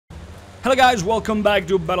Hello guys, welcome back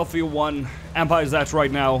to Battlefield 1. Empire is at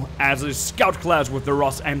right now as a scout class with the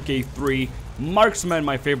Ross MK3. Marksman,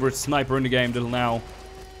 my favorite sniper in the game till now.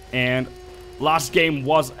 And last game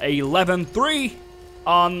was 11-3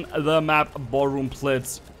 on the map Ballroom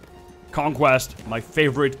Blitz Conquest. My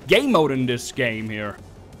favorite game mode in this game here.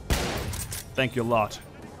 Thank you a lot.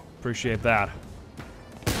 Appreciate that.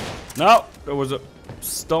 No, there was a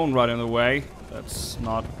stone right in the way. That's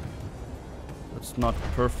not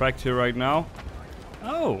perfect here right now.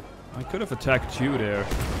 Oh, I could have attacked you there.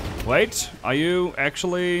 Wait, are you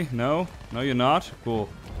actually... No? No, you're not? Cool.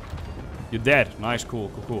 You're dead. Nice,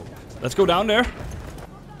 cool. Let's go down there.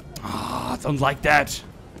 Ah, don't like that.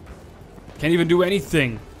 Can't even do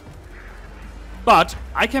anything. But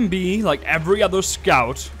I can be like every other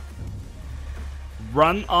scout.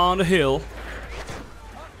 Run on the hill.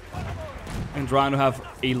 And trying to have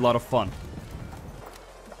a lot of fun.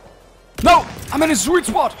 No! I'm in a sweet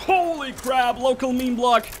spot! Holy crap! Local meme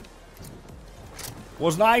block.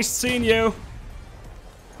 Was nice seeing you.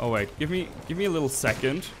 Oh wait, give me a little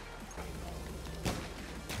second.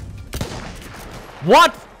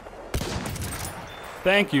 What?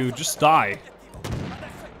 Thank you. Just die.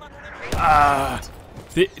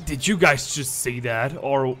 Did you guys just see that,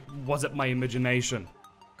 or was it my imagination?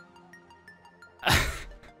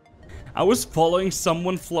 I was following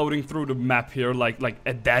someone floating through the map here, like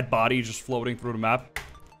a dead body just floating through the map.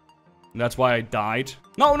 And that's why I died.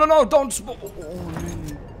 No, don't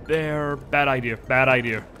there. Bad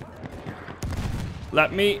idea.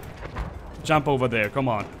 Let me jump over there. Come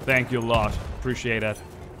on. Thank you a lot. Appreciate it.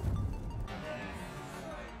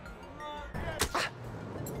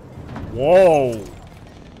 Whoa.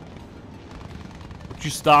 Would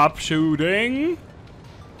you stop shooting?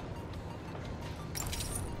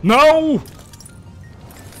 No!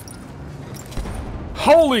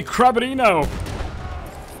 Holy crabadino!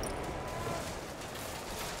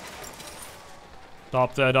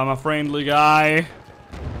 Stop that, I'm a friendly guy.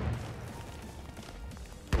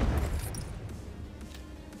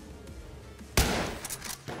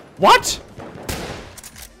 What?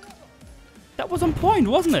 That was on point,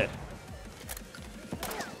 wasn't it?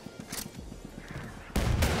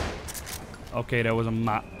 Okay, there was a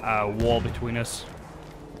wall between us.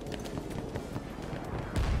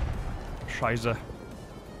 Scheiße.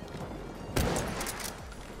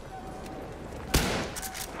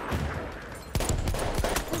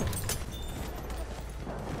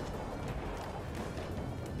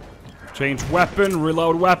 Change weapon,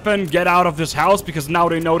 reload weapon, get out of this house because now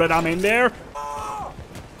they know that I'm in there.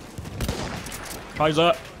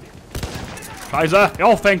 Scheiße.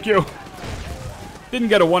 Oh, thank you. Didn't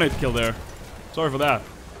get a one-hit kill there. Sorry for that.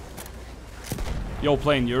 Yo,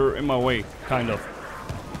 plane, you're in my way, kind of.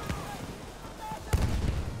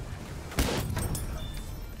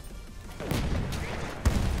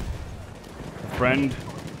 Friend.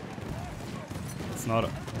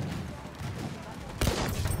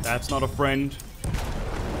 That's not a friend.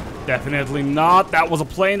 Definitely not. That was a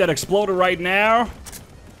plane that exploded right now.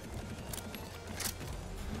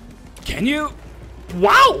 Can you?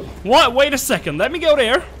 Wow! What? Wait a second. Let me go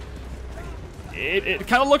there. It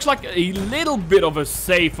kind of looks like a little bit of a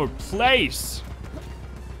safer place,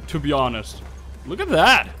 to be honest. Look at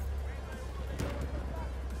that.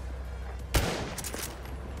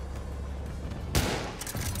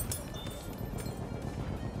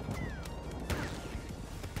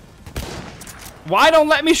 Why don't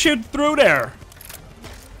let me shoot through there?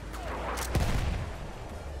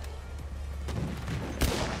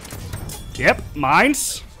 Yep,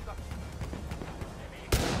 mines.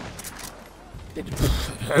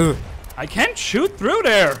 I can't shoot through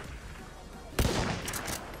there.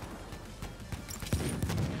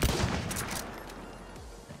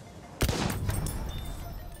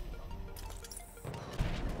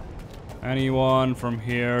 Anyone from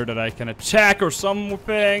here that I can attack or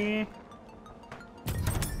something?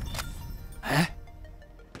 Huh?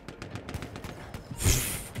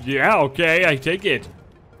 Yeah, okay, I take it.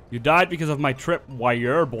 You died because of my trip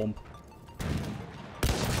wire bomb.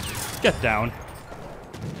 Get down.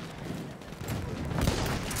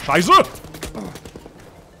 Scheiße!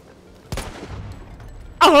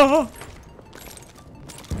 Ah!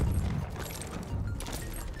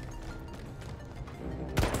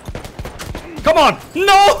 Come on!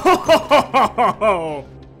 No!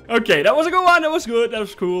 Okay, that was a good one. That was good. That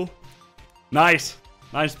was cool. Nice.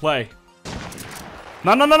 Nice play.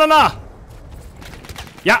 No.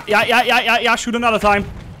 Yeah. Shoot another time.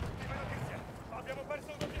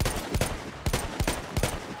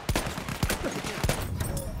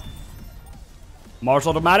 Mars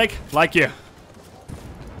automatic, like you.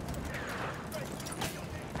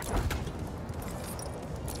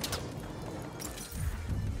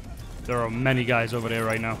 There are many guys over there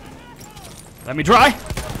right now. Let me try.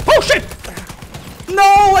 Oh, shit! No,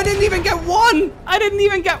 I didn't even get one! I didn't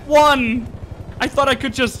even get one! I thought I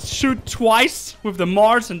could just shoot twice with the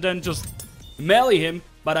Mars and then just melee him,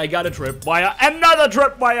 but I got a tripwire. Another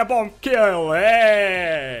tripwire bomb kill!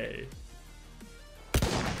 Hey!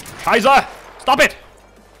 Scheiße! Stop it!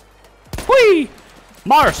 Whee!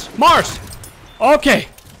 Mars! Mars! Okay.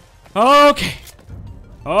 Okay.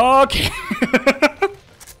 Okay.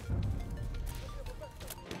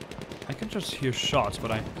 I can just hear shots,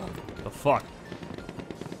 but the fuck?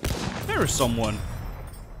 There is someone.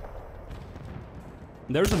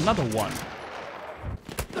 There's another one.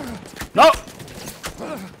 No!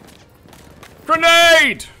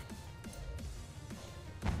 Grenade!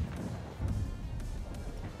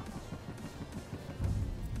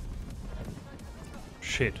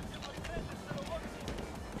 Shit.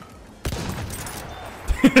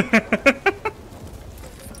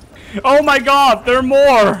 Oh my god, there are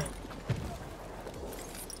more!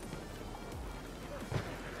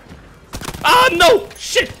 Ah, no!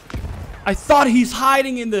 Shit! I thought he's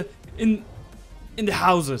hiding in the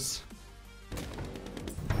houses.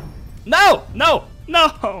 No! No! No!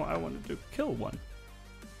 I wanted to kill one.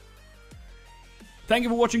 Thank you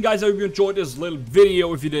for watching, guys. I hope you enjoyed this little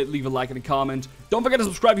video. If you did, leave a like and a comment. Don't forget to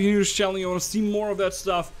subscribe if you're new to this channel and you want to see more of that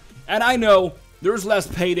stuff. And I know there's less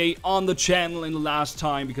payday on the channel in the last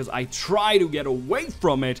time because I try to get away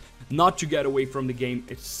from it. Not to get away from the game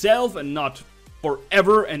itself and not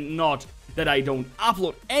forever, and not that I don't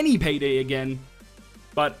upload any payday again.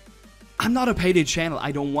 But I'm not a payday channel.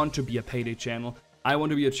 I don't want to be a payday channel. I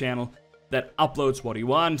want to be a channel that uploads what he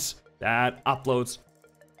wants, that uploads,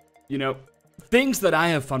 you know, things that I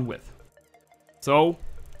have fun with. So,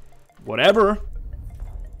 whatever.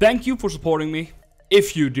 Thank you for supporting me.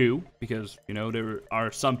 If you do, because, you know, there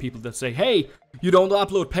are some people that say, hey, you don't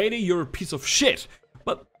upload payday, you're a piece of shit.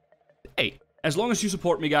 But, hey, as long as you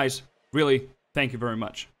support me, guys, really, thank you very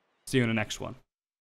much. See you in the next one.